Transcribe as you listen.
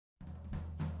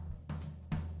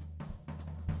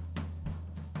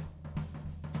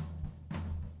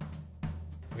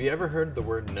Have you ever heard the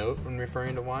word note when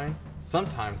referring to wine?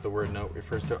 Sometimes the word note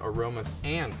refers to aromas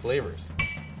and flavors.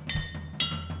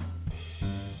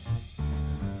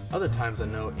 Other times a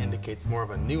note indicates more of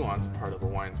a nuanced part of a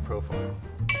wine's profile.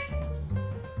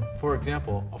 For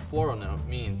example, a floral note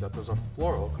means that there's a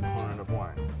floral component of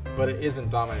wine, but it isn't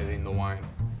dominating the wine.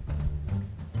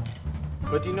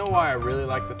 But do you know why I really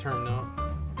like the term note?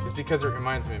 It's because it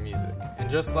reminds me of music. And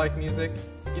just like music,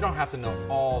 you don't have to know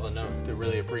all the notes to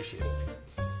really appreciate it.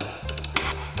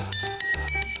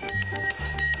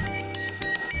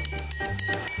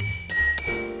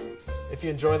 If you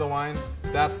enjoy the wine,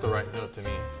 that's the right note to me.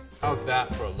 How's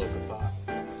that for a LoCA thought?